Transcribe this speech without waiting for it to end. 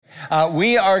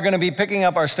We are going to be picking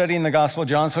up our study in the Gospel of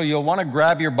John, so you'll want to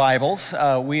grab your Bibles.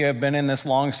 We have been in this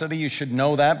long study. You should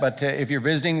know that, but if you're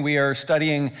visiting, we are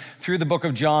studying through the book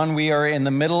of John. We are in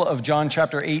the middle of John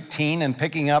chapter 18 and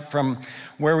picking up from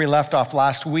where we left off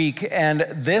last week. And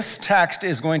this text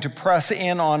is going to press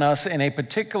in on us in a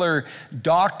particular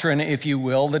doctrine, if you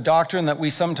will, the doctrine that we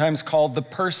sometimes call the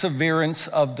perseverance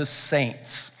of the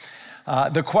saints.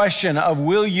 The question of,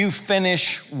 will you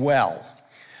finish well?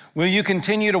 Will you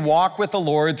continue to walk with the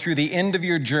Lord through the end of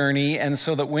your journey, and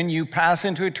so that when you pass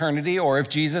into eternity, or if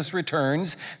Jesus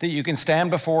returns, that you can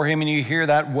stand before him and you hear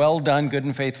that, well done, good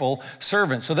and faithful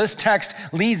servant. So this text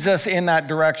leads us in that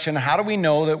direction. How do we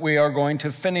know that we are going to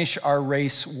finish our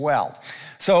race well?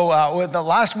 So with the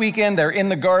last weekend, they're in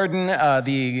the garden.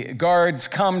 The guards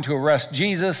come to arrest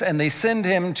Jesus, and they send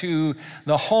him to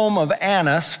the home of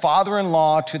Annas,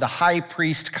 father-in-law to the high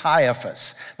priest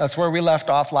Caiaphas. That's where we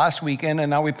left off last weekend, and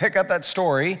now we pick up that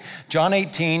story, John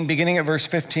 18, beginning at verse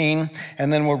 15,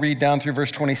 and then we'll read down through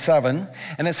verse 27.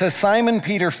 And it says, Simon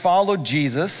Peter followed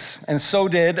Jesus, and so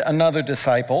did another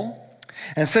disciple.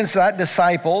 And since that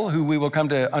disciple, who we will come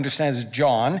to understand as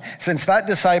John, since that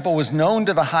disciple was known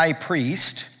to the high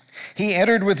priest, he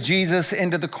entered with Jesus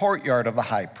into the courtyard of the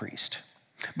high priest.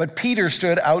 But Peter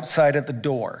stood outside at the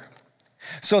door.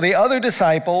 So the other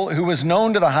disciple, who was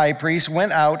known to the high priest,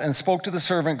 went out and spoke to the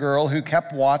servant girl who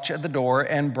kept watch at the door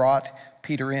and brought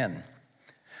Peter in.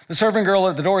 The servant girl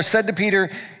at the door said to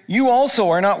Peter, "You also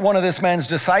are not one of this man's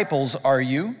disciples, are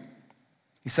you?"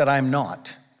 He said, "I am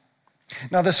not."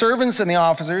 Now the servants and the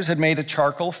officers had made a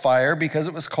charcoal fire because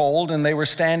it was cold, and they were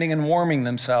standing and warming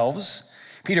themselves.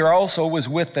 Peter also was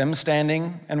with them,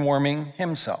 standing and warming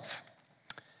himself.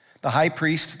 The high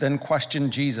priest then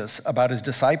questioned Jesus about his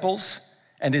disciples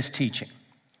and his teaching.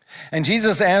 And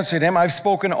Jesus answered him, "I've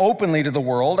spoken openly to the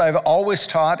world. I've always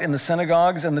taught in the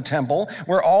synagogues and the temple,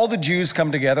 where all the Jews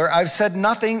come together. I've said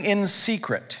nothing in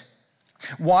secret.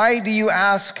 Why do you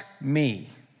ask me?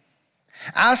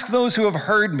 Ask those who have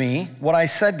heard me what I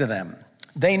said to them.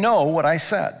 They know what I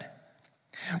said."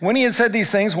 When he had said these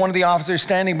things, one of the officers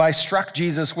standing by struck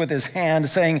Jesus with his hand,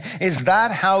 saying, "Is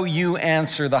that how you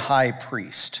answer the high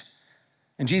priest?"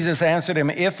 And Jesus answered him,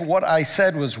 "If what I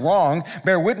said was wrong,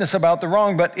 bear witness about the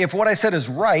wrong. But if what I said is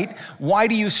right, why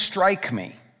do you strike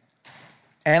me?"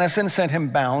 Annas then sent him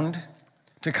bound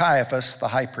to Caiaphas, the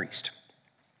high priest.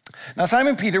 Now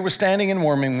Simon Peter was standing and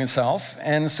warming himself,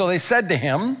 and so they said to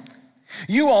him,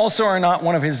 "You also are not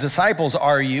one of his disciples,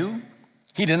 are you?"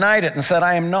 He denied it and said,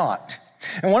 "I am not."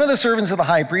 And one of the servants of the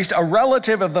high priest, a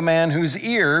relative of the man whose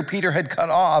ear Peter had cut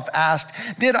off, asked,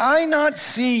 "Did I not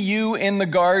see you in the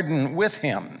garden with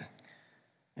him?"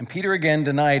 And Peter again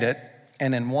denied it,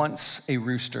 and in once a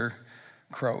rooster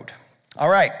crowed. All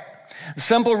right,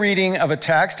 simple reading of a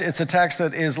text. It's a text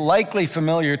that is likely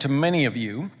familiar to many of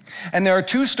you. And there are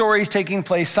two stories taking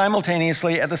place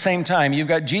simultaneously at the same time. You've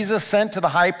got Jesus sent to the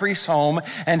high priest's home,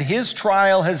 and his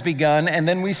trial has begun. And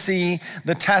then we see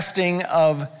the testing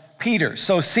of Peter.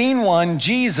 So scene one,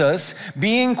 Jesus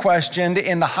being questioned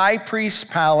in the high priest's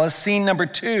palace. Scene number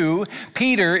two,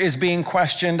 Peter is being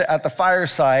questioned at the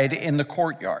fireside in the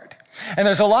courtyard. And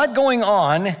there's a lot going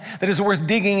on that is worth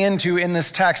digging into in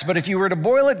this text, but if you were to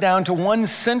boil it down to one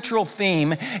central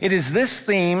theme, it is this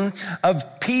theme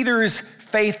of Peter's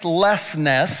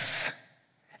faithlessness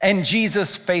and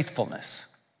Jesus' faithfulness.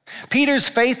 Peter's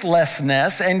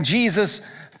faithlessness and Jesus'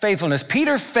 faithfulness.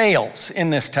 Peter fails in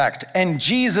this text, and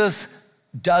Jesus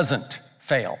doesn't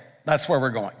fail. That's where we're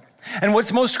going. And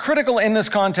what's most critical in this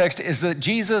context is that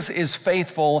Jesus is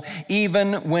faithful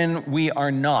even when we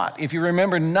are not. If you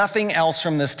remember nothing else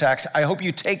from this text, I hope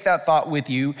you take that thought with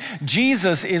you.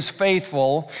 Jesus is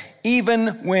faithful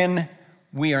even when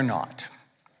we are not.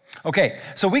 Okay,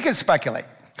 so we could speculate.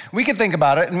 We could think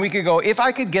about it, and we could go, if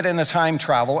I could get in a time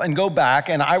travel and go back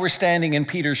and I were standing in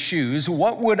Peter's shoes,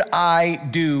 what would I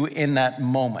do in that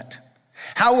moment?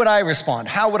 How would I respond?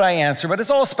 How would I answer? But it's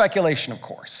all speculation, of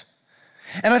course.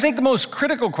 And I think the most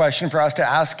critical question for us to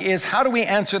ask is, how do we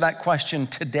answer that question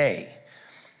today?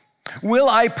 Will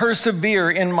I persevere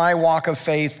in my walk of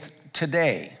faith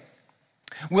today?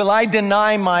 Will I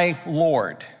deny my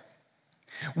Lord?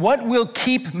 What will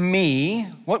keep me,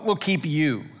 what will keep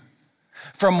you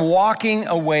from walking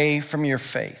away from your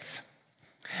faith?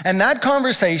 And that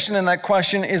conversation and that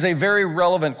question is a very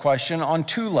relevant question on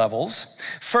two levels.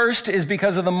 First is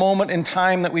because of the moment in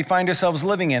time that we find ourselves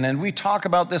living in, and we talk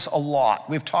about this a lot.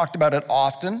 We've talked about it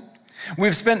often.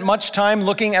 We've spent much time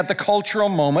looking at the cultural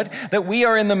moment that we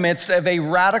are in the midst of a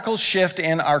radical shift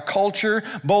in our culture,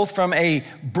 both from a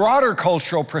broader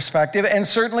cultural perspective and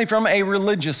certainly from a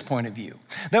religious point of view.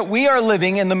 That we are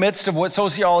living in the midst of what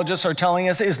sociologists are telling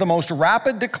us is the most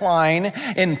rapid decline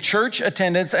in church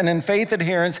attendance and in faith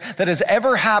adherence that has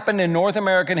ever happened in North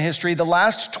American history. The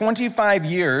last 25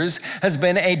 years has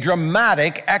been a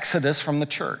dramatic exodus from the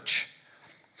church.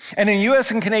 And in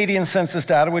US and Canadian census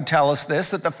data would tell us this,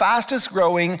 that the fastest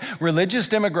growing religious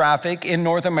demographic in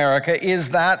North America is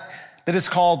that is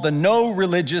called the no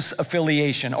religious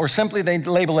affiliation, or simply they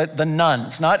label it the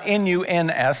nuns, not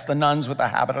N-U-N-S, the nuns with a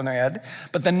habit on their head,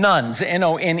 but the nuns,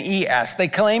 N-O-N-E-S. They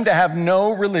claim to have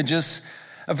no religious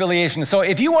affiliation. So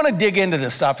if you want to dig into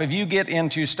this stuff, if you get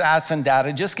into stats and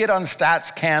data, just get on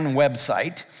StatsCan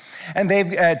website. And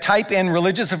they type in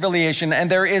religious affiliation, and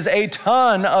there is a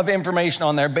ton of information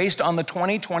on there based on the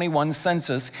 2021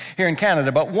 census here in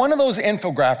Canada. But one of those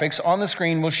infographics on the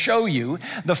screen will show you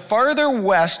the farther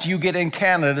west you get in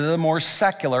Canada, the more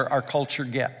secular our culture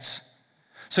gets.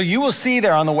 So you will see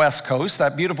there on the West Coast,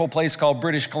 that beautiful place called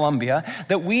British Columbia,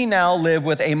 that we now live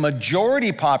with a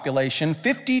majority population.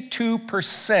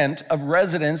 52% of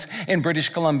residents in British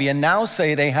Columbia now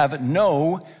say they have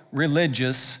no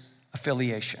religious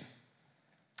affiliation.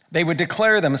 They would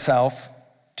declare themselves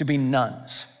to be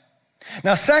nuns.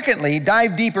 Now, secondly,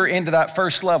 dive deeper into that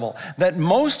first level, that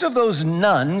most of those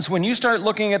nuns, when you start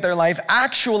looking at their life,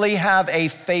 actually have a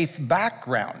faith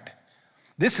background.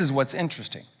 This is what's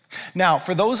interesting. Now,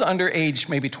 for those under age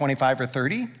maybe 25 or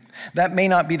 30, that may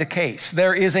not be the case.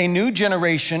 There is a new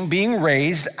generation being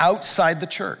raised outside the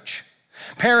church.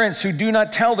 Parents who do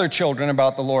not tell their children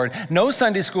about the Lord. No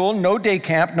Sunday school, no day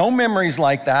camp, no memories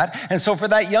like that. And so for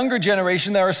that younger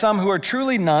generation, there are some who are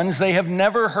truly nuns. They have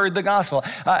never heard the gospel.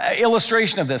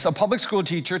 Illustration of this, a public school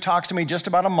teacher talks to me just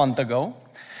about a month ago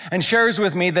and shares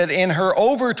with me that in her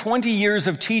over 20 years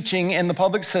of teaching in the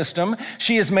public system,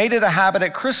 she has made it a habit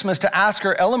at Christmas to ask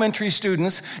her elementary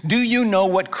students, do you know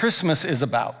what Christmas is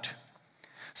about?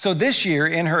 So this year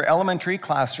in her elementary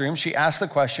classroom, she asked the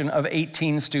question of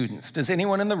 18 students. Does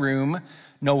anyone in the room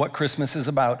know what Christmas is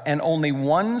about? And only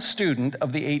one student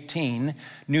of the 18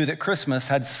 knew that Christmas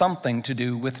had something to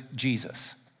do with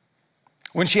Jesus.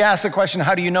 When she asked the question,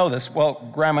 how do you know this? Well,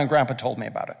 Grandma and Grandpa told me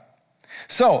about it.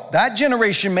 So that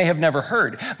generation may have never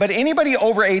heard, but anybody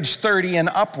over age 30 and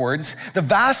upwards, the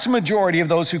vast majority of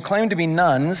those who claim to be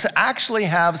nuns actually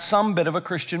have some bit of a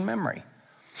Christian memory.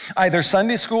 Either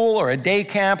Sunday school or a day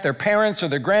camp, their parents or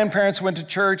their grandparents went to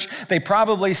church. They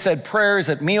probably said prayers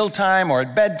at mealtime or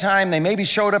at bedtime. They maybe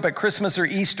showed up at Christmas or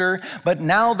Easter, but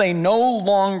now they no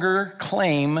longer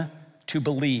claim to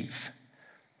believe.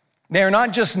 They are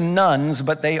not just nuns,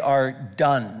 but they are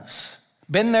dones.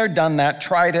 Been there, done that,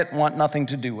 tried it, want nothing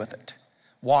to do with it.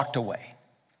 Walked away.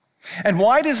 And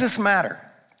why does this matter?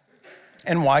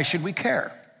 And why should we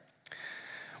care?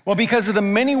 Well, because of the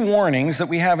many warnings that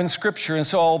we have in Scripture, and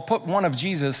so I'll put one of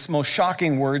Jesus' most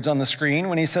shocking words on the screen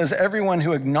when he says, everyone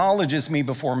who acknowledges me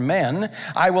before men,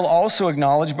 I will also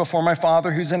acknowledge before my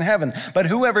Father who's in heaven. But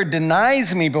whoever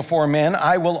denies me before men,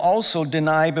 I will also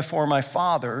deny before my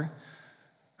Father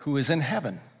who is in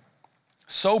heaven.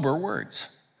 Sober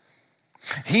words.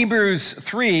 Hebrews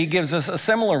 3 gives us a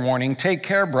similar warning. Take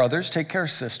care, brothers, take care,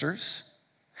 sisters,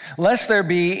 lest there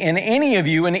be in any of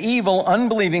you an evil,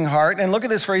 unbelieving heart, and look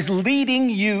at this phrase, leading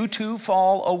you to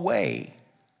fall away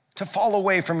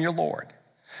from your Lord,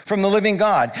 from the living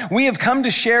God. We have come to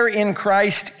share in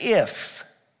Christ if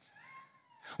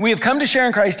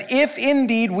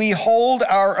indeed we hold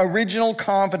our original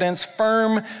confidence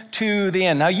firm to the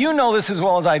end. Now, you know this as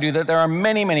well as I do, that there are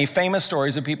many, many famous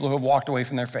stories of people who have walked away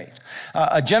from their faith.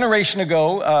 A generation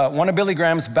ago, one of Billy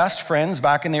Graham's best friends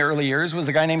back in the early years was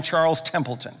a guy named Charles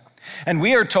Templeton. And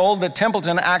we are told that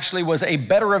Templeton actually was a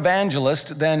better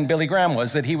evangelist than Billy Graham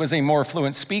was, that he was a more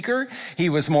fluent speaker, he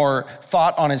was more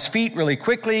thought on his feet really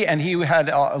quickly, and he had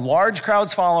large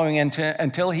crowds following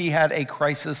until he had a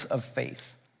crisis of faith.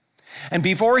 And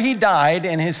before he died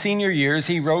in his senior years,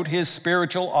 he wrote his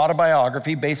spiritual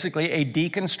autobiography, basically a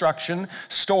deconstruction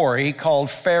story called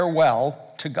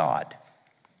Farewell to God.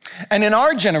 And in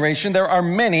our generation, there are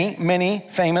many, many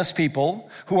famous people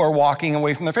who are walking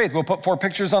away from their faith. We'll put 4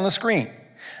 pictures on the screen.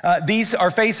 These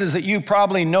are faces that you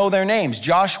probably know their names.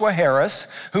 Joshua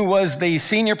Harris, who was the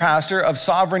senior pastor of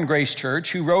Sovereign Grace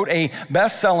Church, who wrote a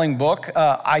best-selling book,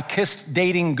 I Kissed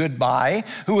Dating Goodbye,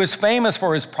 who is famous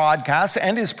for his podcasts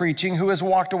and his preaching, who has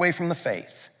walked away from the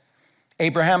faith.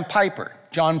 Abraham Piper,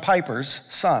 John Piper's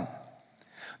son.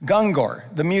 Gungor,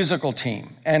 the musical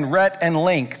team, and Rhett and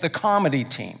Link, the comedy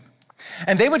team.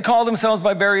 And they would call themselves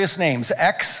by various names,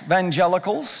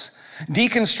 ex-evangelicals,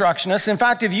 deconstructionists. In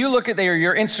fact, if you look at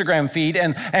your Instagram feed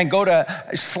and go to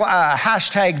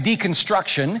hashtag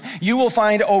deconstruction, you will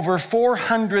find over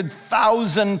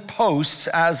 400,000 posts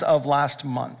as of last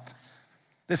month.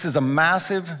 This is a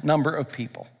massive number of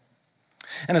people.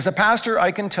 And as a pastor,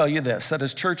 I can tell you this, that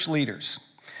as church leaders,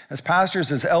 as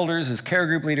pastors, as elders, as care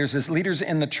group leaders, as leaders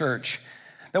in the church,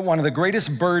 that one of the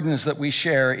greatest burdens that we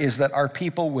share is that our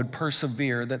people would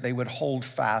persevere, that they would hold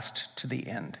fast to the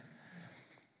end.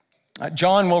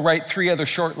 John will write 3 other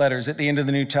short letters at the end of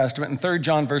the New Testament. In 3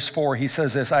 John verse 4, he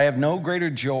says this, I have no greater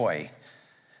joy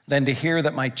than to hear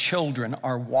that my children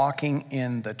are walking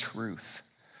in the truth.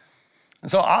 And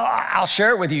so I'll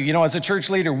share it with you. You know, as a church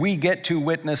leader, we get to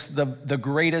witness the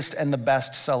greatest and the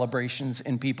best celebrations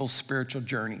in people's spiritual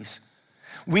journeys.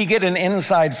 We get an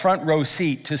inside front row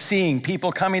seat to seeing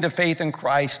people coming to faith in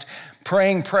Christ,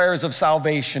 praying prayers of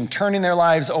salvation, turning their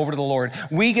lives over to the Lord.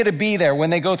 We get to be there when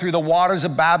they go through the waters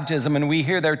of baptism and we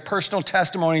hear their personal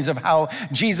testimonies of how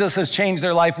Jesus has changed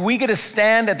their life. We get to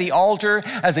stand at the altar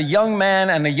as a young man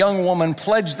and a young woman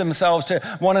pledge themselves to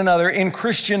one another in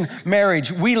Christian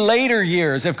marriage. We later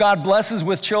years, if God blesses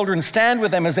with children, stand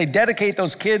with them as they dedicate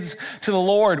those kids to the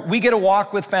Lord. We get to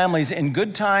walk with families in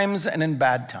good times and in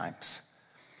bad times.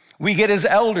 We get as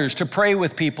elders to pray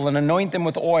with people and anoint them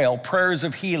with oil, prayers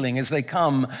of healing as they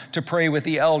come to pray with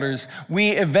the elders.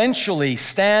 We eventually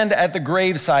stand at the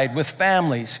graveside with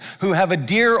families who have a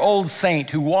dear old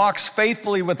saint who walks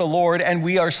faithfully with the Lord, and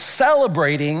we are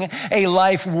celebrating a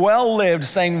life well lived,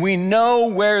 saying we know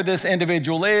where this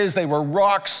individual is. They were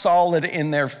rock solid in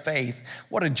their faith.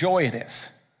 What a joy it is.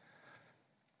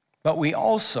 But we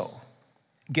also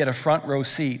get a front row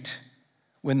seat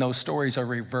when those stories are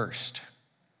reversed.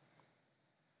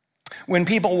 When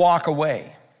people walk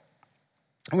away,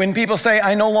 when people say,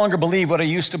 I no longer believe what I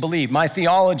used to believe, my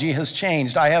theology has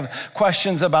changed, I have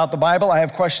questions about the Bible, I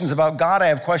have questions about God, I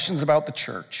have questions about the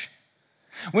church.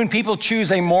 When people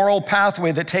choose a moral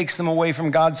pathway that takes them away from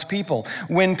God's people,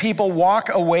 when people walk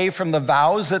away from the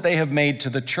vows that they have made to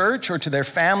the church or to their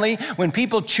family, when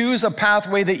people choose a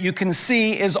pathway that you can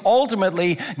see is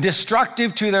ultimately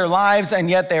destructive to their lives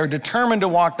and yet they are determined to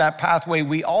walk that pathway,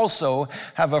 we also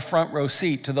have a front row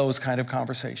seat to those kind of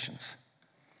conversations.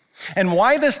 And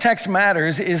why this text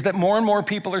matters is that more and more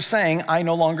people are saying, I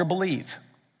no longer believe.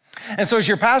 And so as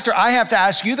your pastor, I have to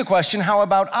ask you the question, how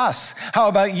about us? How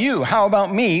about you? How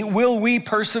about me? Will we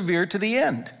persevere to the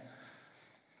end?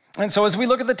 And so as we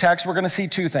look at the text, we're going to see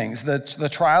 2 things. The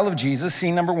trial of Jesus,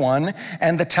 scene number 1,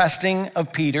 and the testing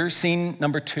of Peter, scene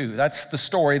number 2. That's the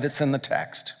story that's in the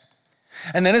text.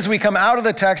 And then as we come out of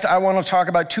the text, I want to talk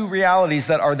about 2 realities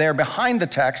that are there behind the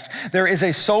text. There is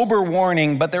a sober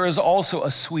warning, but there is also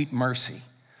a sweet mercy.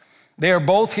 They are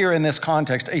both here in this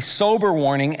context, a sober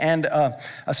warning and a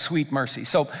sweet mercy.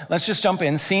 So let's just jump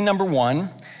in. Scene number 1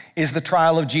 is the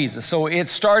trial of Jesus. So it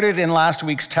started in last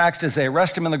week's text as they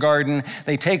arrest him in the garden.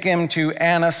 They take him to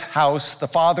Annas' house, the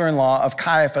father-in-law of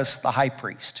Caiaphas, the high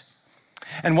priest.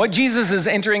 And what Jesus is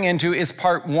entering into is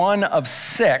part 1 of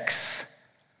 6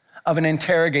 of an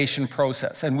interrogation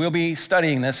process. And we'll be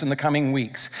studying this in the coming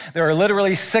weeks. There are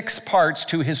literally 6 parts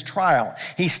to his trial.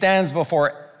 He stands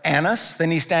before Annas,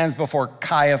 then he stands before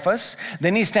Caiaphas,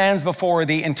 then he stands before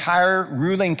the entire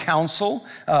ruling council,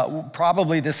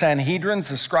 probably the Sanhedrins,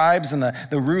 the scribes, and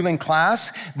the ruling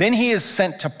class. Then he is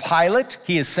sent to Pilate,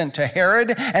 he is sent to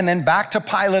Herod, and then back to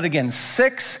Pilate again.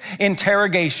 6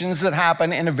 interrogations that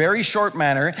happen in a very short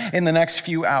manner in the next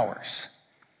few hours.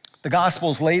 The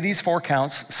Gospels lay these 4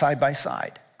 counts side by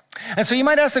side. And so you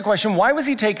might ask the question, why was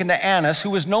he taken to Annas, who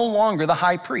was no longer the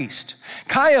high priest?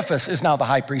 Caiaphas is now the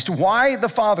high priest. Why the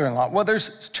father-in-law? Well,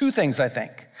 there's 2 things, I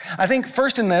think. I think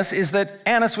first in this is that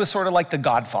Annas was sort of like the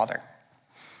godfather.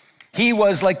 He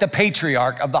was like the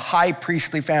patriarch of the high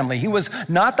priestly family. He was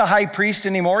not the high priest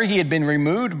anymore. He had been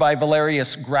removed by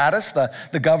Valerius Gratus,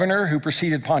 the governor who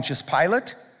preceded Pontius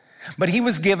Pilate. But he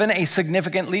was given a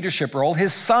significant leadership role.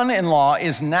 His son-in-law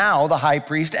is now the high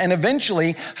priest, and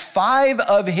eventually 5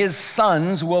 of his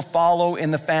sons will follow in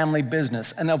the family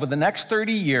business. And over the next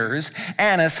 30 years,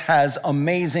 Annas has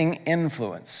amazing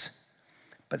influence.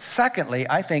 But secondly,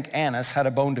 I think Annas had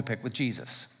a bone to pick with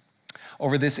Jesus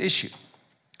over this issue.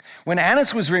 When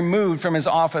Annas was removed from his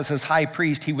office as high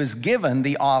priest, he was given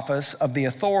the office of the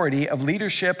authority of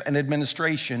leadership and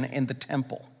administration in the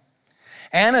temple.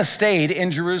 Annas stayed in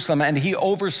Jerusalem and he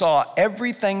oversaw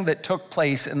everything that took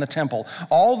place in the temple.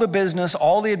 All the business,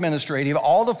 all the administrative,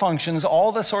 all the functions,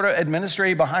 all the sort of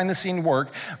administrative behind the scene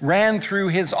work ran through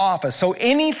his office. So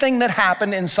anything that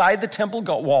happened inside the temple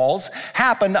walls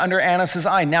happened under Annas'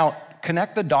 eye. Now,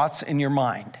 connect the dots in your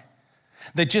mind.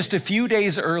 that just a few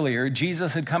days earlier,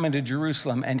 Jesus had come into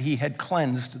Jerusalem and he had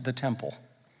cleansed the temple.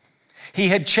 He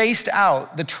had chased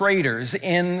out the traitors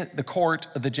in the court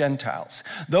of the Gentiles.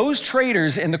 Those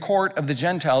traitors in the court of the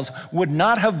Gentiles would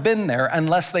not have been there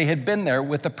unless they had been there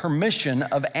with the permission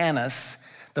of Annas,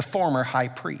 the former high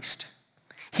priest.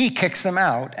 He kicks them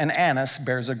out, and Annas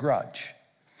bears a grudge.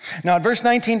 Now, at verse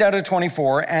 19 down to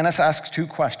 24, Annas asks two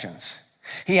questions.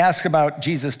 He asks about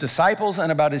Jesus' disciples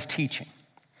and about his teaching.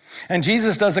 And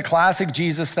Jesus does a classic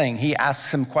Jesus thing. He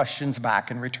asks him questions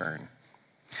back in return.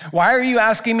 Why are you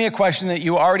asking me a question that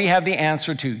you already have the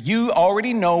answer to? You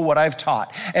already know what I've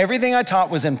taught. Everything I taught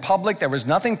was in public. There was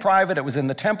nothing private. It was in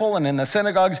the temple and in the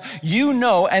synagogues. You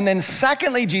know. And then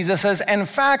secondly, Jesus says, in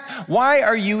fact, why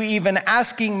are you even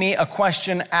asking me a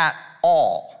question at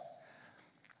all?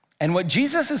 And what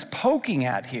Jesus is poking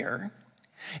at here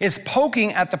is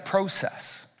poking at the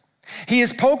process. He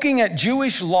is poking at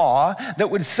Jewish law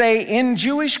that would say in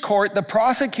Jewish court, the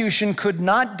prosecution could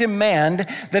not demand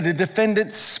that a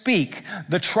defendant speak.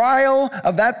 The trial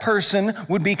of that person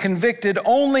would be convicted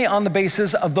only on the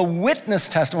basis of the witness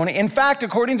testimony. In fact,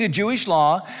 according to Jewish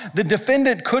law, the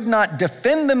defendant could not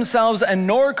defend themselves, and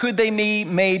nor could they be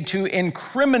made to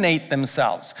incriminate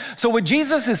themselves. So what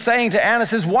Jesus is saying to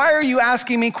Annas is, why are you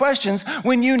asking me questions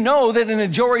when you know that in a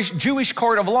Jewish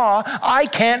court of law, I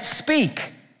can't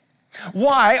speak?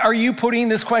 Why are you putting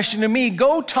this question to me?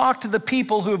 Go talk to the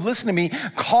people who have listened to me.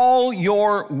 Call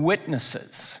your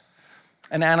witnesses.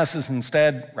 And Annas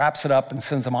instead wraps it up and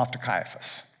sends them off to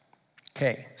Caiaphas.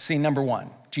 Okay, scene number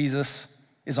one, Jesus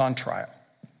is on trial.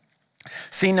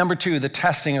 Scene number two, the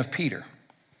testing of Peter.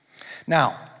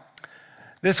 Now,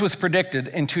 this was predicted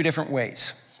in two different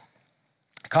ways.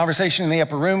 Conversation in the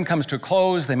upper room comes to a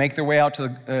close. They make their way out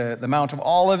to the Mount of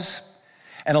Olives.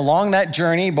 And along that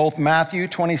journey, both Matthew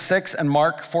 26 and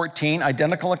Mark 14,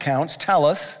 identical accounts, tell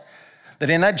us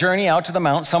that in that journey out to the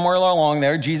mount, somewhere along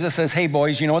there, Jesus says, hey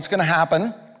boys, you know what's going to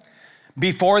happen?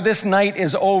 Before this night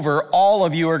is over, all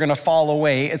of you are going to fall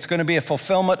away. It's going to be a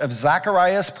fulfillment of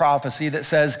Zechariah's prophecy that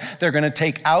says they're going to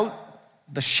take out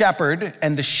the shepherd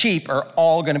and the sheep are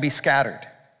all going to be scattered.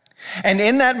 And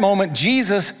in that moment,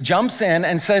 Jesus jumps in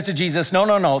and says to Jesus,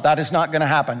 no, that is not going to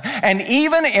happen. And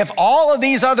even if all of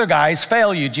these other guys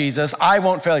fail you, Jesus, I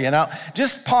won't fail you. Now,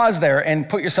 just pause there and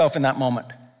put yourself in that moment,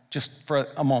 just for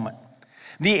a moment.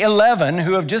 The 11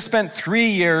 who have just spent 3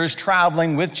 years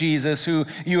traveling with Jesus, who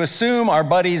you assume are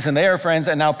buddies and they are friends,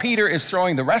 and now Peter is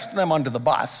throwing the rest of them under the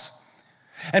bus.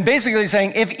 And basically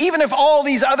saying, even if all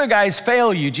these other guys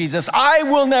fail you, Jesus, I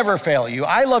will never fail you.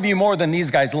 I love you more than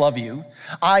these guys love you.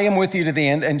 I am with you to the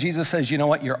end. And Jesus says, you know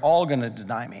what? You're all going to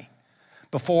deny me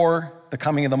before the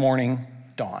coming of the morning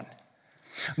dawn.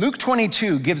 Luke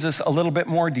 22 gives us a little bit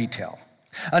more detail.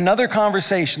 Another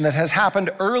conversation that has happened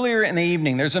earlier in the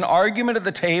evening. There's an argument at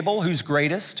the table, who's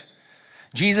greatest.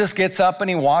 Jesus gets up and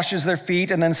he washes their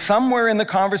feet, and then somewhere in the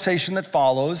conversation that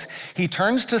follows, he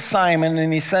turns to Simon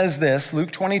and he says this,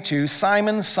 Luke 22,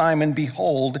 Simon, Simon,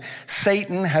 behold,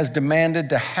 Satan has demanded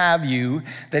to have you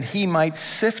that he might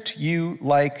sift you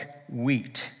like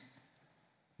wheat.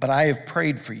 But I have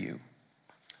prayed for you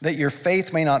that your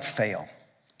faith may not fail.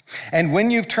 And when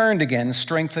you've turned again,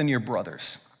 strengthen your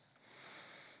brothers.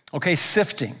 Okay,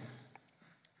 sifting,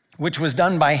 which was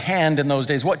done by hand in those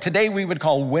days, what today we would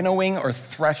call winnowing or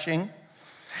threshing.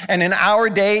 And in our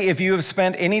day, if you have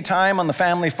spent any time on the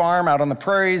family farm out on the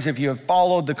prairies, if you have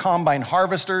followed the combine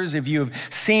harvesters, if you have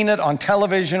seen it on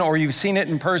television or you've seen it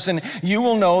in person, you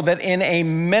will know that in a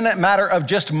matter of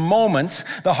just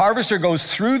moments, the harvester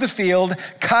goes through the field,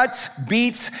 cuts,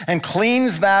 beats, and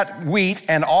cleans that wheat,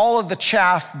 and all of the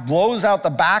chaff blows out the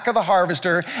back of the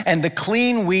harvester, and the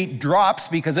clean wheat drops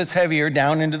because it's heavier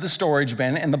down into the storage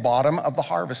bin in the bottom of the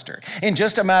harvester in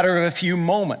just a matter of a few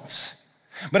moments.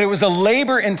 But it was a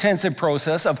labor-intensive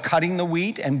process of cutting the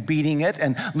wheat and beating it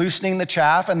and loosening the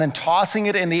chaff and then tossing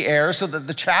it in the air so that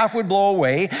the chaff would blow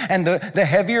away and the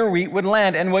heavier wheat would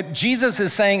land. And what Jesus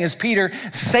is saying is, Peter,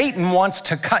 Satan wants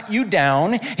to cut you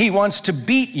down. He wants to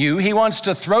beat you. He wants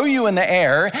to throw you in the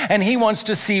air, and he wants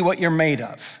to see what you're made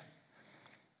of.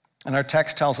 And our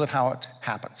text tells it how it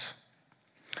happens.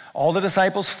 All the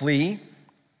disciples flee.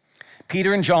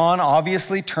 Peter and John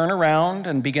obviously turn around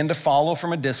and begin to follow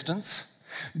from a distance.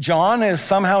 John is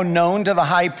somehow known to the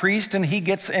high priest and he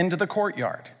gets into the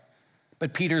courtyard,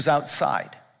 but Peter's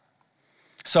outside.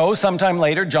 So sometime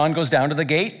later, John goes down to the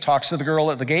gate, talks to the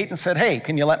girl at the gate and said, hey,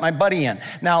 can you let my buddy in?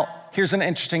 Now, here's an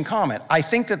interesting comment. I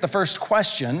think that the first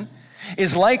question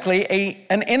is likely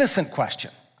an innocent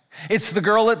question. It's the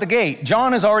girl at the gate.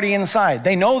 John is already inside.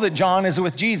 They know that John is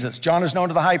with Jesus. John is known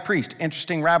to the high priest.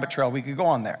 Interesting rabbit trail we could go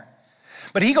on there.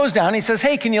 But he goes down, he says,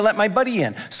 hey, can you let my buddy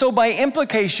in? So by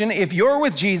implication, if you're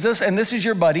with Jesus and this is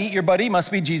your buddy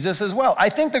must be Jesus as well. I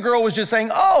think the girl was just saying,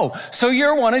 oh, so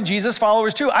you're one of Jesus'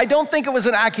 followers too. I don't think it was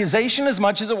an accusation as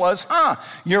much as it was,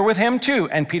 you're with him too.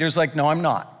 And Peter's like, no, I'm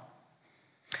not.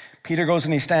 Peter goes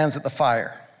and he stands at the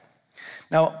fire.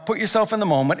 Now, put yourself in the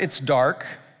moment. It's dark.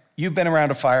 You've been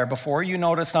around a fire before. You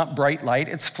know it's not bright light.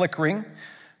 It's flickering.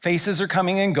 Faces are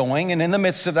coming and going, and in the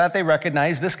midst of that, they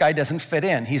recognize this guy doesn't fit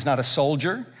in. He's not a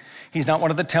soldier. He's not one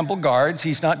of the temple guards.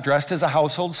 He's not dressed as a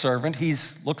household servant. He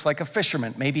looks like a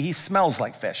fisherman. Maybe he smells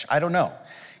like fish. I don't know.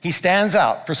 He stands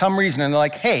out for some reason, and they're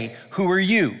like, hey, who are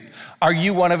you? Are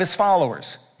you one of his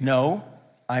followers? No,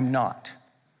 I'm not.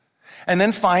 And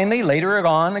then finally, later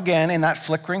on, again, in that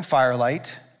flickering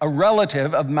firelight, a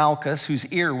relative of Malchus,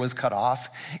 whose ear was cut off,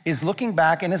 is looking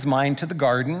back in his mind to the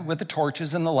garden with the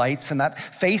torches and the lights and that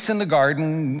face in the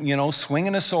garden,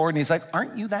 swinging a sword. And he's like,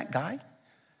 aren't you that guy?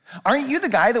 Aren't you the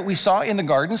guy that we saw in the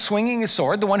garden swinging his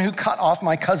sword, the one who cut off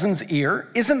my cousin's ear?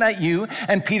 Isn't that you?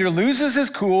 And Peter loses his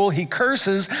cool. He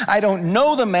curses, I don't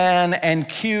know the man, and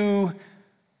cue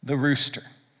the rooster.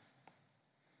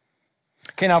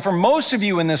 Okay, now for most of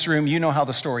you in this room, you know how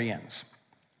the story ends.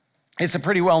 It's a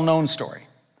pretty well-known story.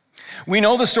 We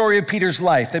know the story of Peter's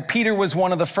life, that Peter was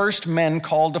one of the first men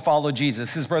called to follow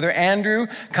Jesus. His brother Andrew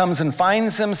comes and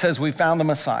finds him, says, we found the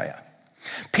Messiah.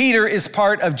 Peter is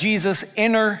part of Jesus'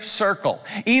 inner circle.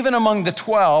 Even among the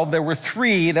 12, there were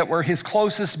 3 that were his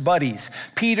closest buddies,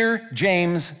 Peter,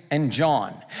 James, and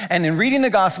John. And in reading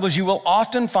the Gospels, you will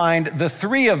often find the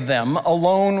 3 of them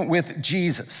alone with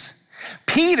Jesus.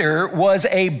 Peter was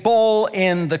a bull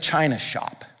in the china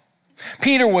shop.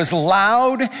 Peter was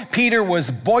loud. Peter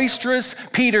was boisterous.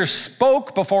 Peter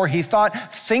spoke before he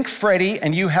thought. Think Freddie,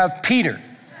 and you have Peter.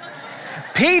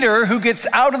 Peter, who gets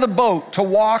out of the boat to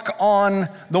walk on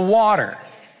the water.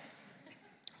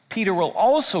 Peter will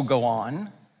also go on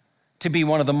to be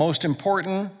one of the most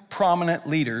important, prominent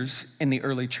leaders in the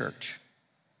early church.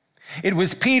 It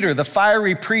was Peter, the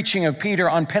fiery preaching of Peter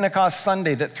on Pentecost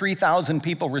Sunday that 3,000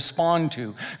 people respond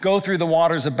to, go through the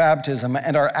waters of baptism,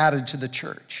 and are added to the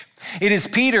church. It is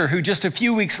Peter who just a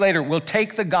few weeks later will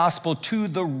take the gospel to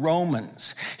the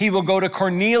Romans. He will go to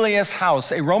Cornelius'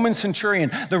 house, a Roman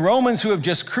centurion, the Romans who have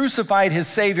just crucified his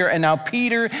Savior, and now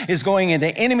Peter is going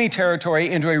into enemy territory,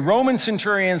 into a Roman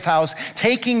centurion's house,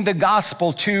 taking the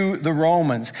gospel to the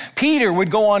Romans. Peter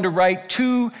would go on to write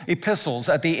 2 epistles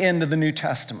at the end of the New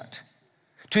Testament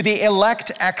to the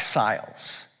elect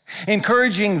exiles,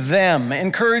 encouraging them,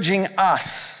 encouraging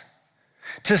us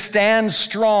to stand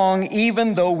strong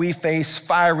even though we face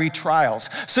fiery trials.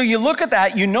 So you look at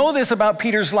that, you know this about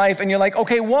Peter's life, and you're like,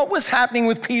 okay, what was happening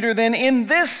with Peter then in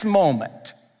this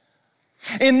moment?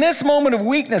 In this moment of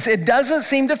weakness, it doesn't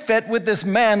seem to fit with this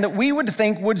man that we would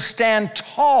think would stand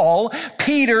tall.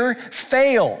 Peter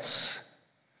fails.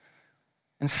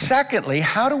 And secondly,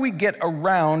 how do we get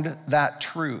around that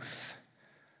truth?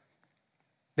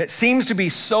 That seems to be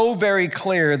so very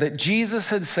clear that Jesus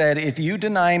had said, if you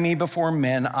deny me before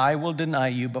men, I will deny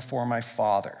you before my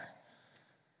Father.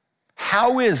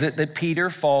 How is it that Peter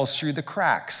falls through the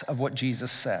cracks of what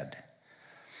Jesus said?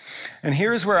 And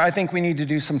here's where I think we need to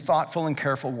do some thoughtful and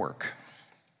careful work.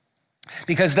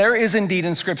 Because there is indeed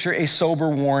in Scripture a sober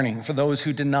warning for those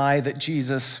who deny that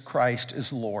Jesus Christ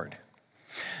is Lord.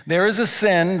 There is a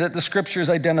sin that the Scriptures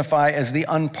identify as the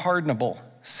unpardonable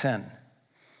sin.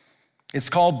 It's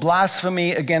called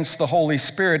blasphemy against the Holy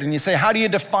Spirit. And you say, how do you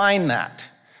define that?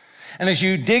 And as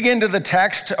you dig into the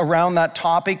text around that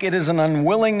topic, it is an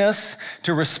unwillingness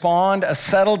to respond, a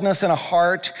settledness in a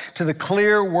heart to the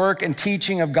clear work and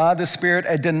teaching of God the Spirit,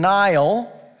 a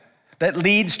denial that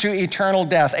leads to eternal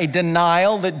death, a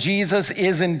denial that Jesus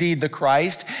is indeed the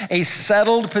Christ, a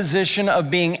settled position of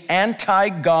being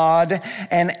anti-God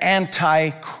and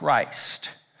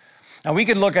anti-Christ. Now, we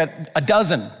could look at a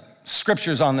dozen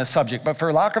scriptures on this subject, but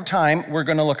for lack of time, we're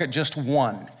going to look at just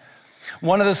one.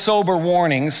 One of the sober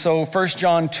warnings, so 1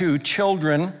 John 2,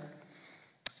 children,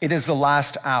 it is the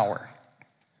last hour.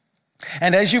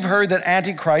 And as you've heard that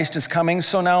Antichrist is coming,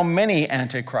 so now many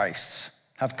Antichrists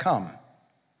have come.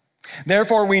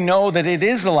 Therefore, we know that it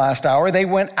is the last hour. They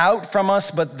went out from us,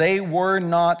 but they were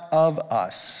not of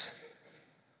us.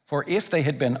 For if they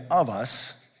had been of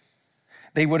us,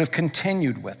 they would have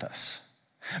continued with us.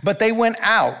 But they went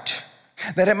out,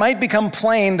 that it might become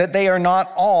plain that they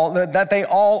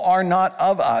all are not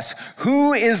of us.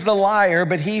 Who is the liar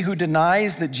but he who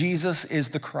denies that Jesus is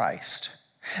the Christ?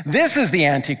 This is the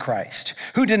Antichrist,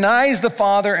 who denies the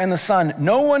Father and the Son.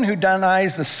 No one who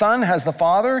denies the Son has the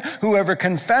Father. Whoever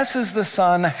confesses the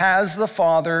Son has the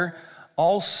Father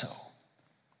also.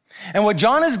 And what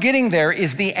John is getting there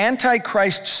is the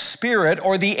Antichrist spirit,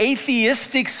 or the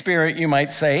atheistic spirit, you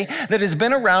might say, that has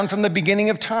been around from the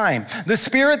beginning of time. The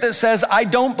spirit that says, I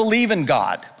don't believe in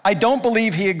God. I don't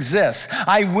believe he exists.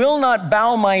 I will not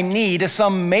bow my knee to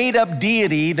some made-up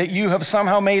deity that you have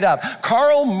somehow made up.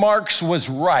 Karl Marx was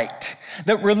right,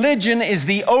 that religion is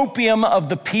the opium of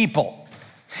the people.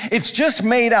 It's just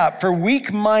made up for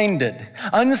weak-minded,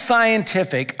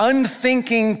 unscientific,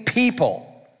 unthinking people.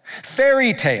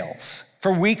 Fairy tales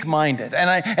for weak-minded.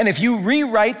 And if you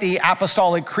rewrite the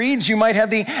apostolic creeds, you might have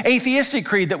the atheistic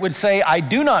creed that would say, I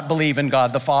do not believe in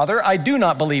God the Father. I do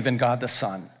not believe in God the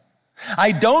Son.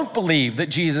 I don't believe that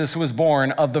Jesus was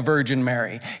born of the Virgin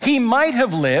Mary. He might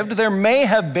have lived. There may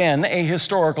have been a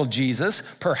historical Jesus,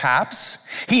 perhaps.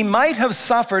 He might have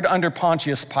suffered under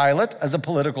Pontius Pilate as a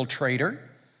political traitor.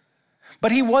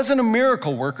 But he wasn't a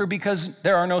miracle worker because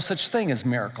there are no such thing as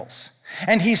miracles.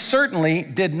 And he certainly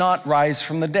did not rise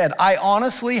from the dead. I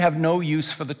honestly have no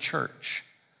use for the church.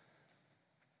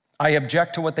 I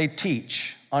object to what they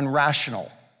teach on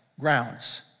rational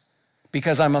grounds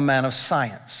because I'm a man of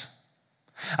science.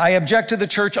 I object to the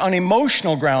church on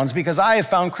emotional grounds because I have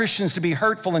found Christians to be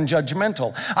hurtful and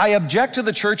judgmental. I object to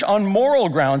the church on moral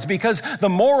grounds because the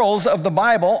morals of the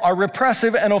Bible are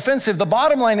repressive and offensive. The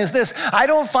bottom line is this: I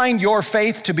don't find your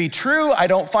faith to be true. I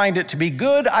don't find it to be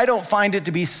good. I don't find it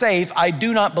to be safe. I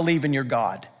do not believe in your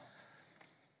God.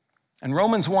 And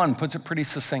Romans 1 puts it pretty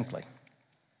succinctly,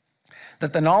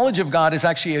 that the knowledge of God is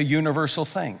actually a universal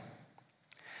thing.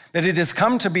 That it has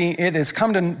come to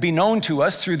be known to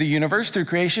us through the universe, through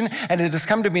creation, and it has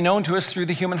come to be known to us through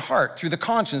the human heart, through the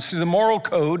conscience, through the moral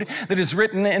code that is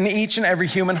written in each and every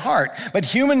human heart. But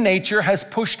human nature has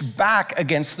pushed back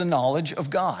against the knowledge of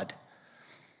God.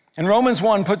 And Romans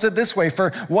 1 puts it this way: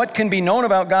 for what can be known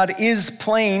about God is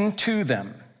plain to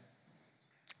them,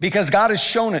 because God has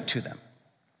shown it to them.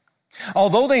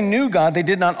 Although they knew God, they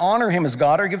did not honor him as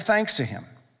God or give thanks to him.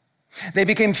 They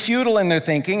became futile in their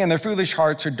thinking, and their foolish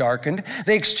hearts are darkened.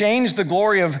 They exchanged the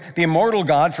glory of the immortal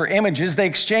God for images. They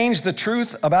exchanged the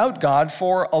truth about God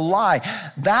for a lie.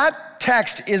 That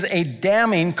text is a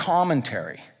damning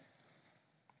commentary,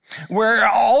 where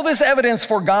all this evidence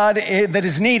for God that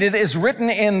is needed is written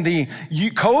in the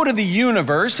code of the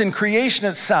universe, in creation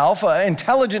itself.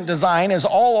 Intelligent design is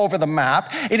all over the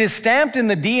map. It is stamped in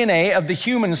the DNA of the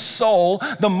human soul,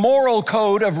 the moral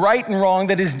code of right and wrong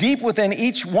that is deep within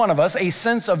each one of us, a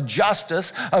sense of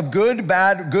justice, of good,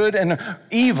 bad, good, and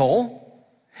evil.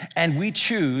 And we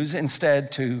choose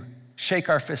instead to shake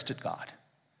our fist at God,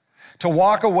 to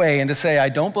walk away and to say, I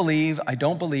don't believe, I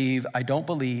don't believe, I don't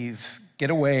believe. Get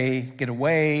away, get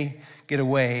away, get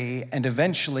away. And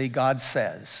eventually God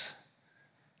says,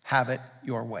 have it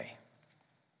your way.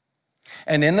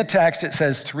 And in the text it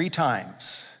says 3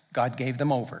 times, God gave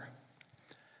them over.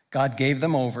 God gave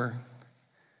them over.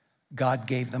 God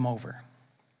gave them over.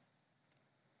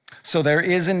 So there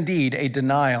is indeed a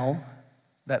denial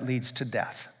that leads to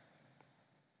death.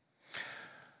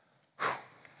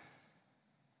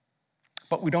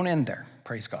 But we don't end there,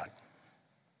 praise God.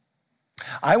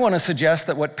 I want to suggest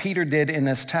that what Peter did in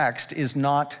this text is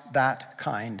not that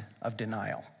kind of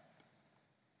denial.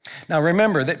 Now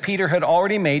remember that Peter had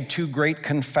already made 2 great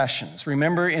confessions.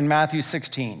 Remember in Matthew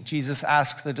 16, Jesus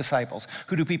asks the disciples,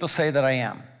 who do people say that I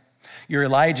am? You're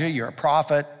Elijah, you're a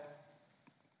prophet.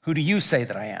 Who do you say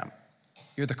that I am?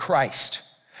 You're the Christ,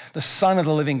 the Son of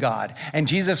the living God. And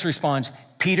Jesus responds,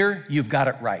 Peter, you've got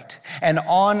it right. And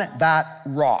on that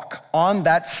rock, on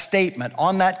that statement,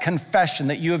 on that confession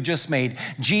that you have just made,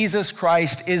 Jesus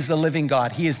Christ is the living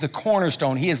God. He is the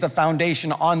cornerstone. He is the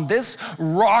foundation. On this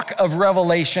rock of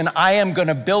revelation, I am going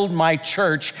to build my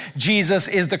church. Jesus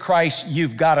is the Christ.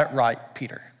 You've got it right,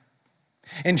 Peter.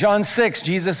 In John 6,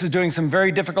 Jesus is doing some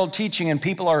very difficult teaching and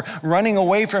people are running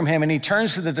away from him. And he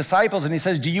turns to the disciples and he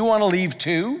says, do you want to leave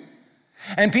too?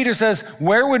 And Peter says,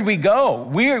 where would we go?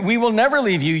 We will never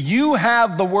leave you. You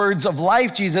have the words of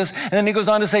life, Jesus. And then he goes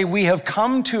on to say, we have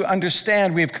come to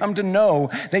understand, we have come to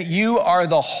know that you are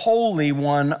the Holy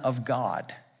One of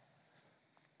God.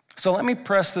 So let me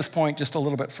press this point just a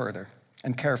little bit further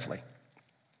and carefully,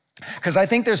 because I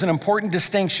think there's an important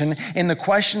distinction in the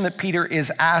question that Peter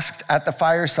is asked at the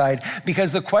fireside,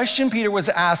 because the question Peter was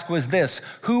asked was this: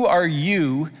 who are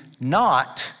you,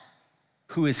 not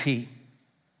who is he?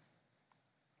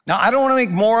 Now, I don't want to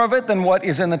make more of it than what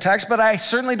is in the text, but I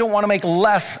certainly don't want to make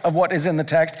less of what is in the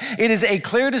text. It is a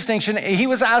clear distinction. He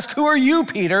was asked, who are you,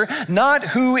 Peter? Not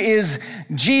who is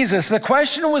Jesus. The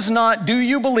question was not, do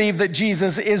you believe that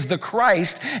Jesus is the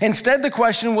Christ? Instead, the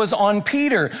question was on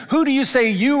Peter. Who do you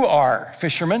say you are,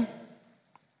 fisherman?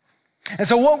 And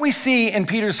so what we see in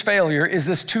Peter's failure is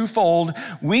this twofold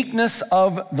weakness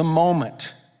of the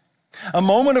moment. A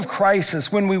moment of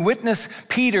crisis when we witness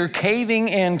Peter caving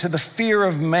in to the fear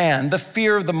of man, the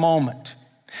fear of the moment.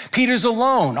 Peter's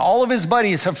alone. All of his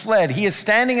buddies have fled. He is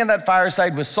standing at that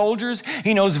fireside with soldiers.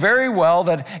 He knows very well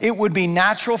that it would be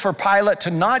natural for Pilate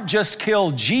to not just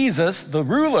kill Jesus, the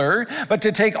ruler, but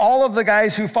to take all of the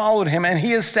guys who followed him. And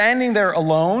he is standing there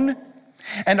alone.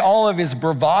 And all of his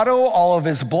bravado, all of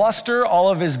his bluster, all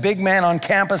of his big man on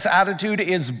campus attitude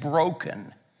is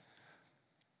broken.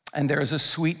 And there is a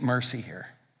sweet mercy here.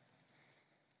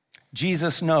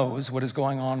 Jesus knows what is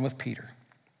going on with Peter.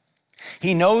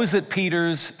 He knows that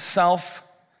Peter's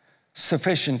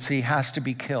self-sufficiency has to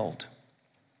be killed.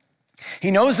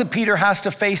 He knows that Peter has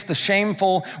to face the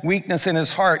shameful weakness in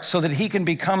his heart so that he can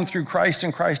become, through Christ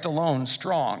and Christ alone,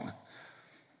 strong.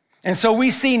 And so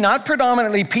we see not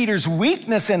predominantly Peter's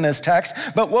weakness in this text,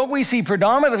 but what we see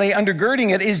predominantly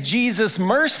undergirding it is Jesus'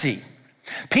 mercy.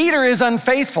 Peter is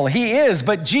unfaithful. He is,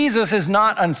 but Jesus is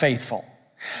not unfaithful.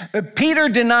 Peter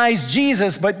denies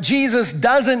Jesus, but Jesus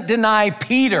doesn't deny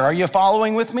Peter. Are you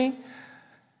following with me?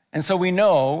 And so we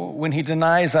know when he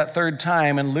denies that third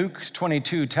time, and Luke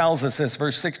 22 tells us this,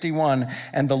 verse 61,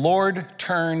 and the Lord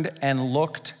turned and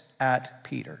looked at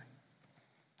Peter.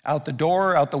 Out the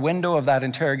door, out the window of that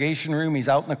interrogation room, he's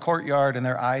out in the courtyard and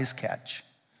their eyes catch.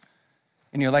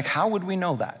 And you're like, how would we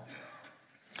know that?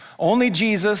 Only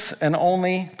Jesus and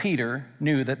only Peter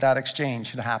knew that that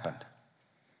exchange had happened.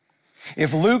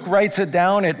 If Luke writes it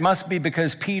down, it must be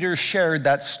because Peter shared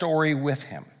that story with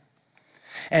him.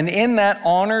 And in that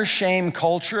honor-shame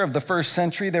culture of the first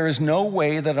century, there is no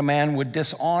way that a man would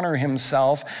dishonor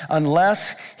himself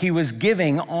unless he was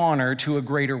giving honor to a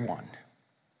greater one.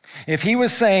 If he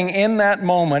was saying, in that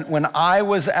moment when I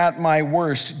was at my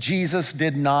worst, Jesus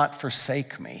did not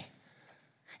forsake me.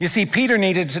 You see, Peter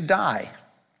needed to die.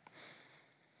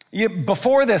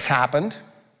 Before this happened,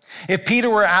 if Peter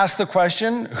were asked the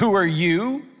question, who are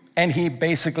you? And he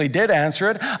basically did answer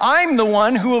it. I'm the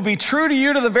one who will be true to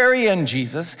you to the very end,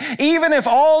 Jesus. Even if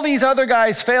all these other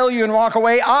guys fail you and walk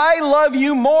away, I love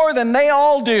you more than they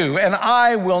all do, and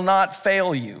I will not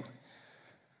fail you.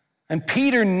 And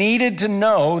Peter needed to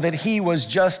know that he was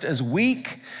just as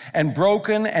weak and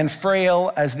broken and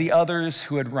frail as the others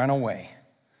who had run away.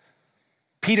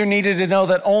 Peter needed to know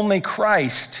that only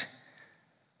Christ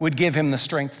would give him the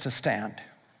strength to stand.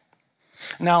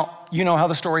 Now, you know how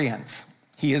the story ends.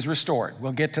 He is restored.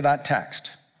 We'll get to that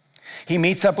text. He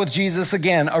meets up with Jesus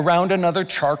again around another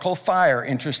charcoal fire,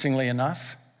 interestingly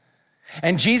enough.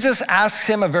 And Jesus asks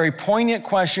him a very poignant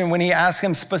question when he asks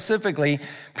him specifically,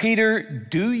 Peter,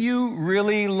 do you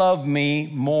really love me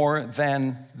more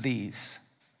than these?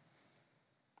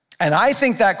 And I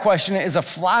think that question is a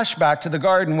flashback to the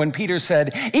garden when Peter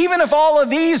said, even if all of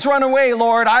these run away,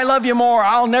 Lord, I love you more.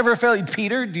 I'll never fail you.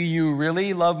 Peter, do you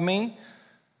really love me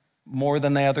more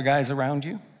than the other guys around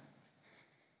you?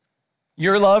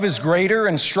 Your love is greater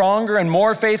and stronger and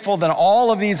more faithful than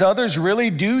all of these others. Really,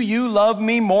 do you love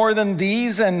me more than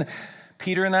these? And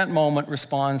Peter in that moment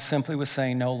responds simply with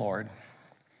saying, no, Lord,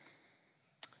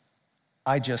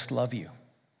 I just love you,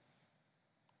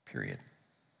 period.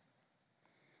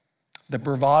 The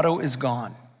bravado is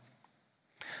gone.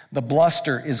 The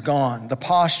bluster is gone. The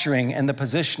posturing and the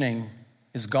positioning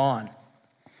is gone.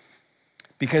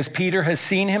 Because Peter has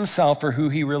seen himself for who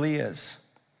he really is.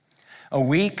 A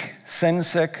weak,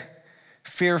 sin-sick,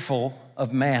 fearful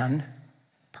of man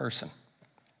person.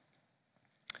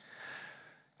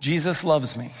 Jesus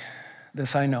loves me,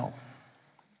 this I know,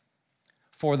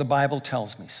 for the Bible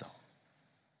tells me so.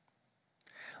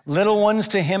 Little ones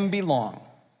to him belong.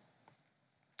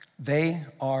 They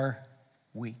are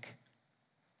weak.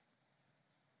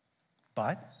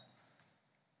 But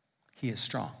he is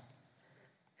strong.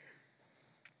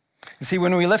 You see,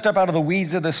 when we lift up out of the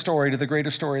weeds of this story to the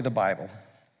greater story of the Bible,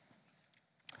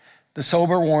 the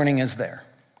sober warning is there.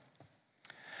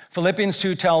 Philippians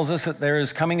 2 tells us that there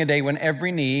is coming a day when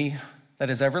every knee that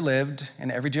has ever lived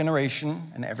in every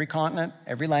generation, in every continent,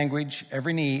 every language,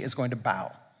 every knee is going to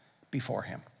bow before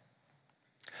him.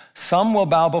 Some will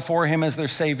bow before him as their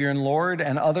Savior and Lord,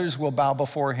 and others will bow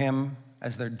before him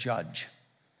as their judge.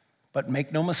 But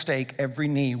make no mistake, every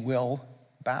knee will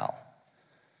bow.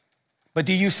 But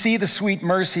do you see the sweet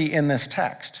mercy in this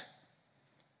text?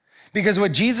 Because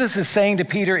what Jesus is saying to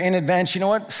Peter in advance, you know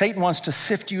what? Satan wants to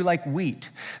sift you like wheat.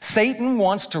 Satan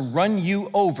wants to run you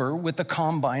over with the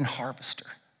combine harvester.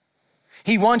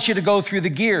 He wants you to go through the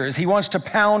gears. He wants to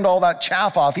pound all that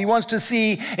chaff off. He wants to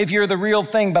see if you're the real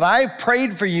thing. But I've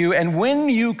prayed for you, and when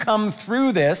you come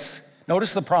through this,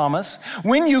 Notice the promise.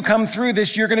 When you come through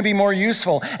this, you're going to be more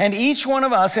useful. And each one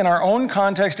of us in our own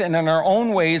context and in our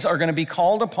own ways are going to be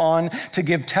called upon to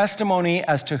give testimony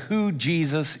as to who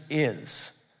Jesus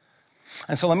is.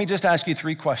 And so let me just ask you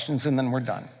 3 questions and then we're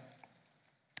done.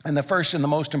 And the first and the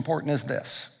most important is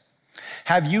this.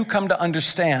 Have you come to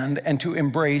understand and to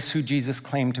embrace who Jesus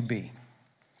claimed to be?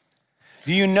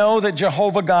 Do you know that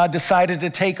Jehovah God decided to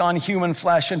take on human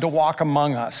flesh and to walk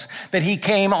among us? That he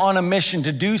came on a mission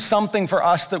to do something for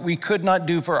us that we could not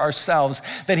do for ourselves?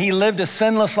 That he lived a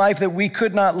sinless life that we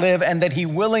could not live, and that he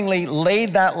willingly laid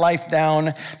that life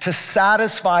down to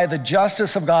satisfy the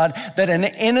justice of God, that an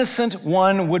innocent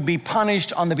one would be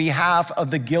punished on the behalf of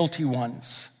the guilty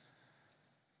ones?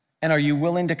 And are you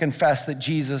willing to confess that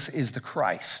Jesus is the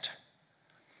Christ?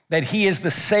 That he is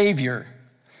the Savior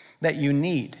that you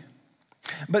need?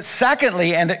 But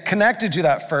secondly, and connected to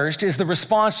that first, is the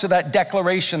response to that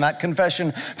declaration, that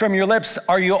confession from your lips.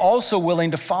 Are you also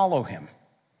willing to follow him?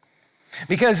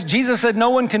 Because Jesus said, no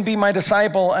one can be my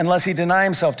disciple unless he deny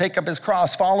himself, take up his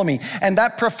cross, follow me. And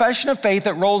that profession of faith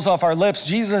that rolls off our lips,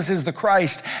 Jesus is the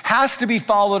Christ, has to be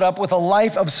followed up with a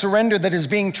life of surrender that is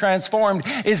being transformed.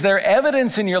 Is there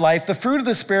evidence in your life, the fruit of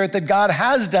the Spirit, that God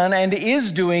has done and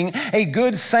is doing a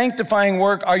good sanctifying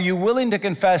work? Are you willing to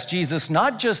confess Jesus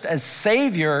not just as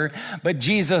Savior, but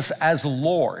Jesus as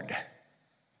Lord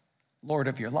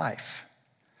of your life?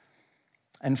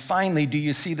 And finally, do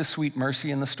you see the sweet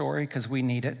mercy in the story? Because we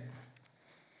need it.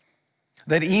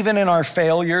 That even in our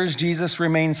failures, Jesus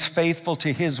remains faithful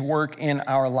to his work in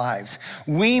our lives.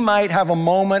 We might have a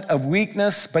moment of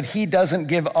weakness, but he doesn't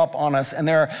give up on us. And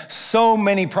there are so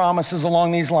many promises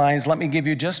along these lines. Let me give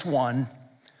you just one.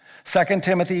 2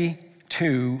 Timothy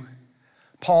 2,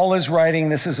 Paul is writing,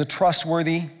 this is a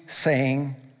trustworthy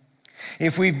saying.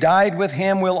 If we've died with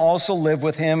him, we'll also live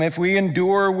with him. If we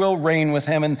endure, we'll reign with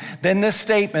him. And then this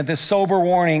statement, this sober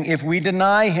warning, if we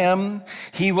deny him,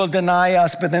 he will deny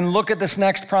us. But then look at this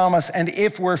next promise. And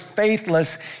if we're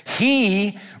faithless,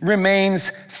 he remains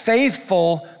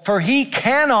faithful, for he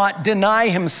cannot deny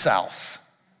himself.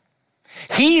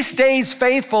 He stays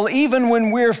faithful even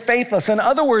when we're faithless. In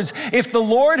other words, if the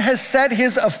Lord has set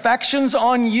his affections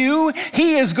on you,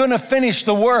 he is going to finish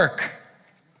the work.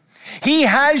 He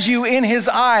has you in his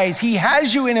eyes. He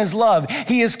has you in his love.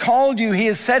 He has called you. He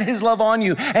has set his love on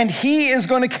you. And he is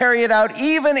going to carry it out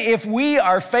even if we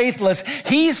are faithless.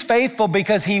 He's faithful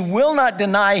because he will not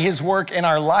deny his work in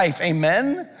our life.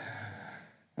 Amen?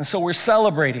 And so we're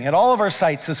celebrating at all of our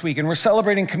sites this week, and we're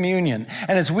celebrating communion.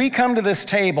 And as we come to this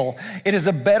table, it is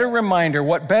a better reminder,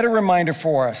 what better reminder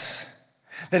for us,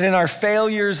 that in our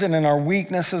failures and in our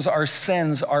weaknesses, our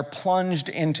sins are plunged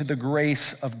into the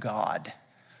grace of God.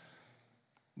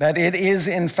 That it is,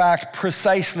 in fact,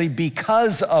 precisely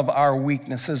because of our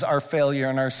weaknesses, our failure,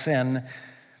 and our sin,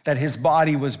 that his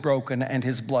body was broken and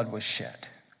his blood was shed.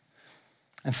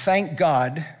 And thank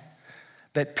God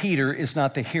that Peter is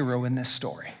not the hero in this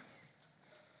story.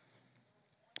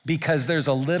 Because there's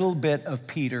a little bit of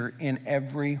Peter in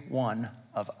every one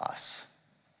of us.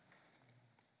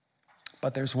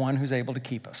 But there's one who's able to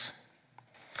keep us.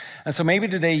 And so maybe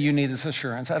today you need this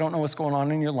assurance. I don't know what's going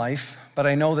on in your life, but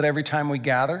I know that every time we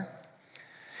gather,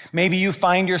 maybe you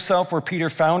find yourself where Peter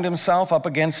found himself, up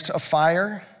against a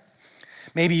fire.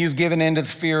 Maybe you've given in to the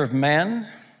fear of men.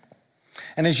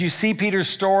 And as you see Peter's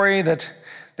story, that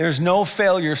there's no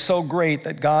failure so great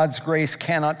that God's grace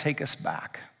cannot take us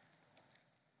back.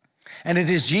 And it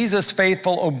is Jesus'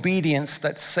 faithful obedience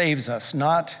that saves us,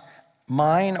 not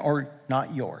mine or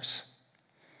not yours.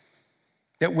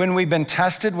 That when we've been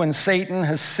tested, when Satan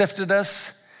has sifted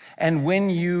us, and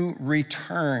when you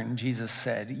return, Jesus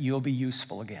said, you'll be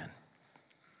useful again.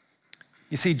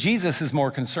 You see, Jesus is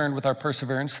more concerned with our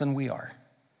perseverance than we are.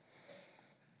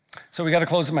 So we got to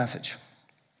close the message.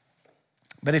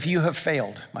 But if you have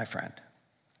failed, my friend,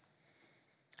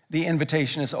 the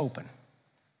invitation is open.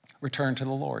 Return to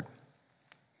the Lord.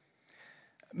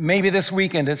 Maybe this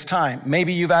weekend it's time.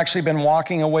 Maybe you've actually been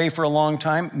walking away for a long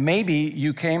time. Maybe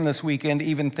you came this weekend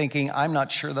even thinking, I'm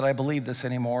not sure that I believe this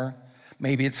anymore.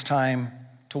 Maybe it's time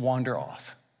to wander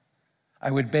off.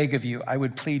 I would beg of you, I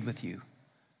would plead with you,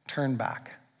 turn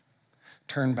back.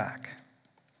 Turn back.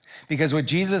 Because what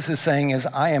Jesus is saying is,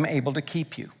 I am able to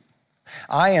keep you.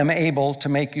 I am able to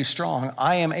make you strong.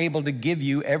 I am able to give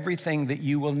you everything that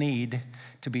you will need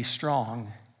to be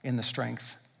strong in the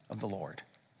strength of the Lord.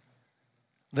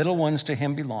 Little ones to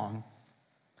him belong.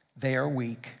 They are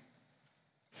weak.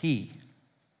 He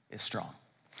is strong.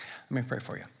 Let me pray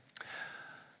for you.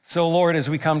 So, Lord, as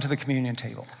we come to the communion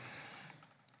table,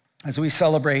 as we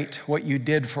celebrate what you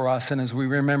did for us, and as we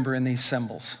remember in these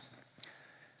symbols,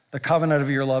 the covenant of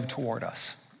your love toward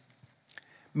us,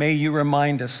 May you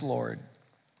remind us, Lord,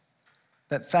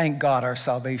 that thank God our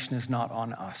salvation is not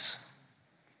on us,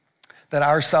 that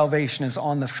our salvation is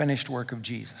on the finished work of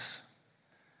Jesus,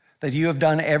 that you have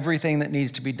done everything that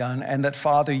needs to be done, and that,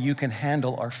 Father, you can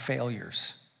handle our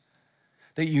failures,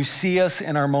 that you see us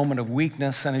in our moment of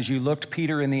weakness, and as you looked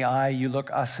Peter in the eye, you look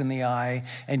us in the eye,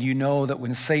 and you know that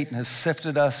when Satan has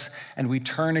sifted us and we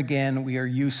turn again, we are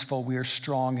useful, we are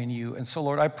strong in you. And so,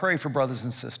 Lord, I pray for brothers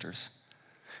and sisters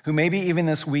who maybe even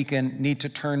this weekend need to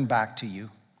turn back to you,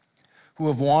 who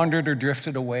have wandered or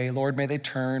drifted away. Lord, may they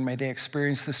turn, may they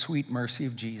experience the sweet mercy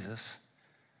of Jesus.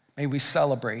 May we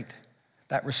celebrate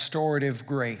that restorative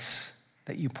grace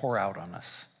that you pour out on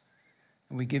us.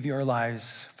 And we give you our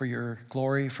lives for your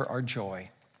glory, for our joy.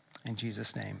 In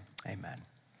Jesus' name, amen.